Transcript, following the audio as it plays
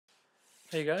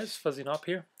Hey guys, Fuzzy Nop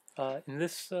here. In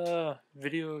this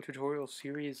video tutorial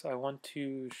series, I want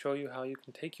to show you how you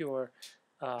can take your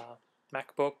uh,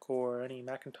 MacBook or any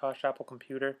Macintosh Apple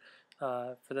computer.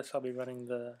 For this, I'll be running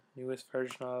the newest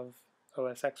version of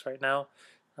OS X right now,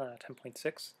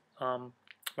 10.6.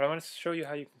 But I want to show you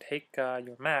how you can take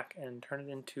your Mac and turn it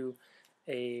into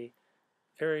a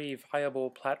very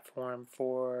viable platform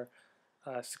for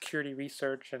security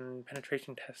research and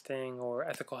penetration testing or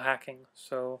ethical hacking.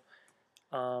 So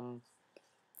um,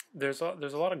 there's a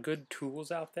lot of good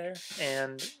tools out there,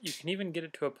 and you can even get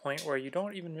it to a point where you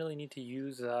don't even really need to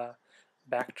use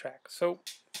backtrack. So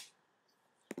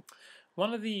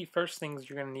one of the first things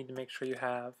you're going to need to make sure you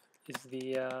have is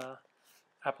the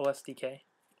Apple SDK.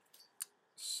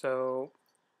 So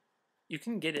you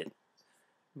can get it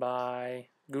by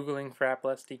Googling for Apple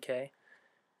SDK,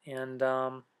 and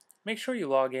make sure you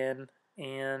log in.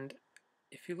 And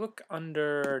if you look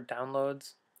under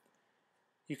downloads,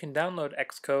 you can download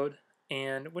xcode,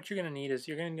 and what you're going to need is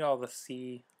you're going to need all the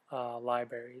C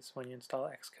libraries when you install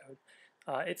xcode.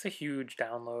 It's a huge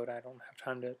download. I don't have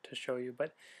time to show you,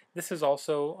 but this is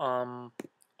also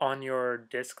on your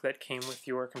disk that came with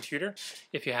your computer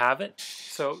if you have it.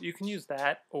 So you can use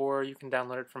that, or you can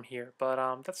download it from here,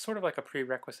 but that's sort of like a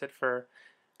prerequisite for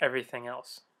everything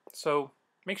else. So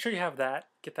make sure you have that,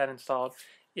 get that installed.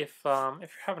 If you're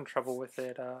having trouble with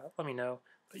it, let me know.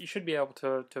 But you should be able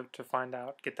to find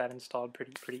out, get that installed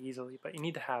pretty easily. But you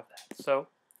need to have that. So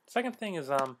second thing is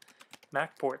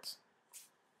Mac ports.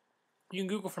 You can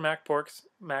Google for Mac ports,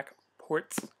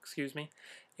 excuse me,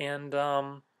 and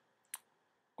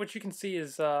what you can see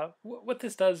is what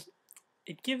this does.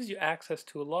 It gives you access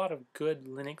to a lot of good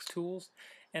Linux tools,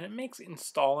 and it makes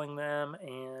installing them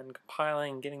and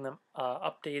compiling, getting them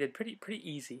updated pretty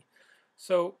easy.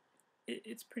 So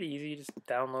it's pretty easy. You just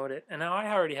download it, and now I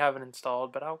already have it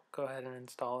installed, but I'll go ahead and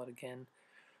install it again.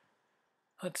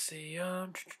 Let's see.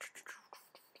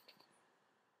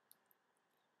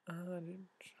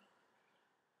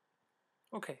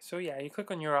 Okay, so yeah, you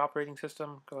click on your operating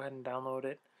system, go ahead and download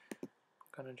it. I'm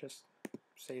gonna just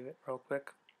save it real quick.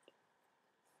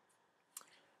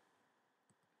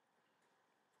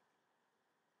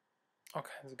 All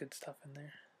kinds of good stuff in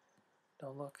there.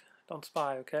 Don't look, don't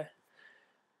spy, okay?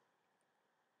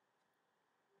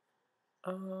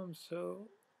 So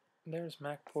there's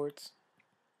Mac ports.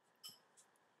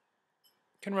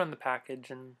 You can run the package,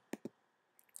 and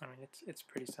I mean it's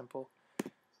pretty simple.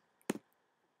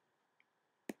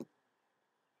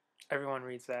 Everyone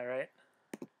reads that, right?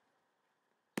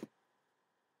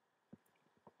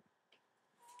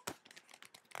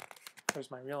 There's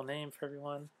my real name for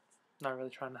everyone. Not really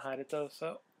trying to hide it though,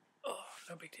 so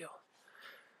no big deal.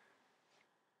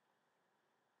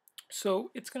 So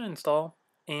it's going to install,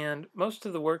 and most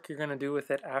of the work you're going to do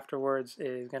with it afterwards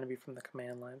is going to be from the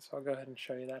command line. So I'll go ahead and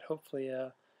show you that. Hopefully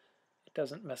it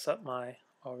doesn't mess up my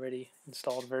already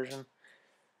installed version.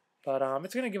 But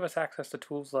it's going to give us access to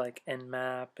tools like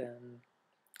nmap and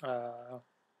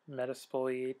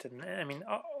Metasploit, and I mean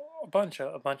a bunch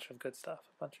of good stuff.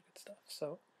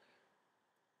 So.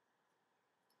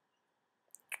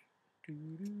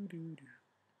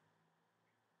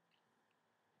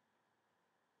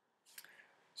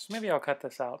 So maybe I'll cut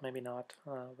this out, maybe not,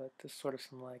 but this is sort of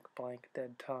some like blank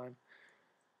dead time.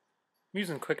 I'm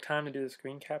using QuickTime to do the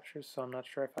screen captures, so I'm not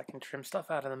sure if I can trim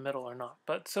stuff out in the middle or not.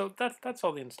 But so that's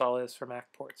all the install is for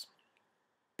Mac ports.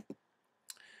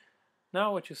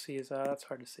 Now what you see is that's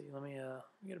hard to see. Let me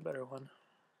get a better one.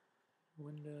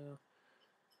 Window,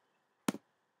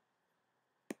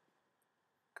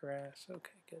 grass.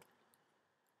 Okay, good.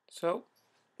 So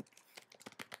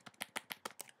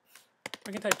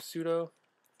we can type sudo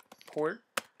port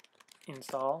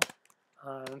install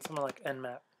and something like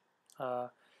nmap.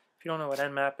 If you don't know what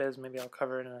nmap is, maybe I'll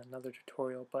cover it in another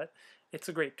tutorial, but it's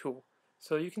a great tool.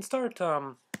 So you can start,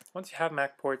 once you have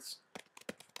Mac ports,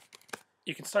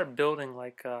 you can start building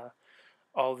like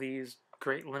all these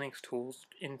great Linux tools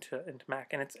into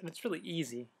Mac, and it's really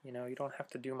easy. You know, you don't have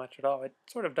to do much at all. It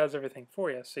sort of does everything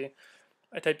for you. See,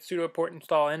 I typed sudo port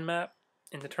install nmap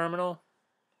in the terminal.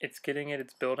 It's getting it.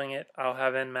 It's building it. I'll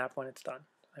have nmap when it's done.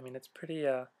 I mean, it's pretty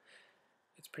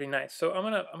nice. So I'm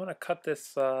gonna cut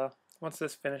this. Once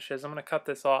this finishes, I'm gonna cut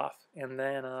this off, and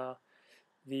then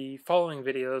the following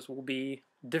videos will be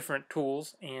different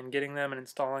tools and getting them and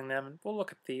installing them, and we'll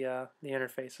look at the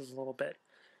interfaces a little bit.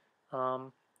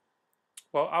 Well,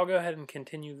 I'll go ahead and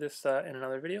continue this in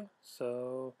another video.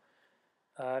 So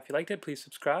if you liked it, please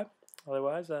subscribe.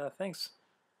 Otherwise, thanks.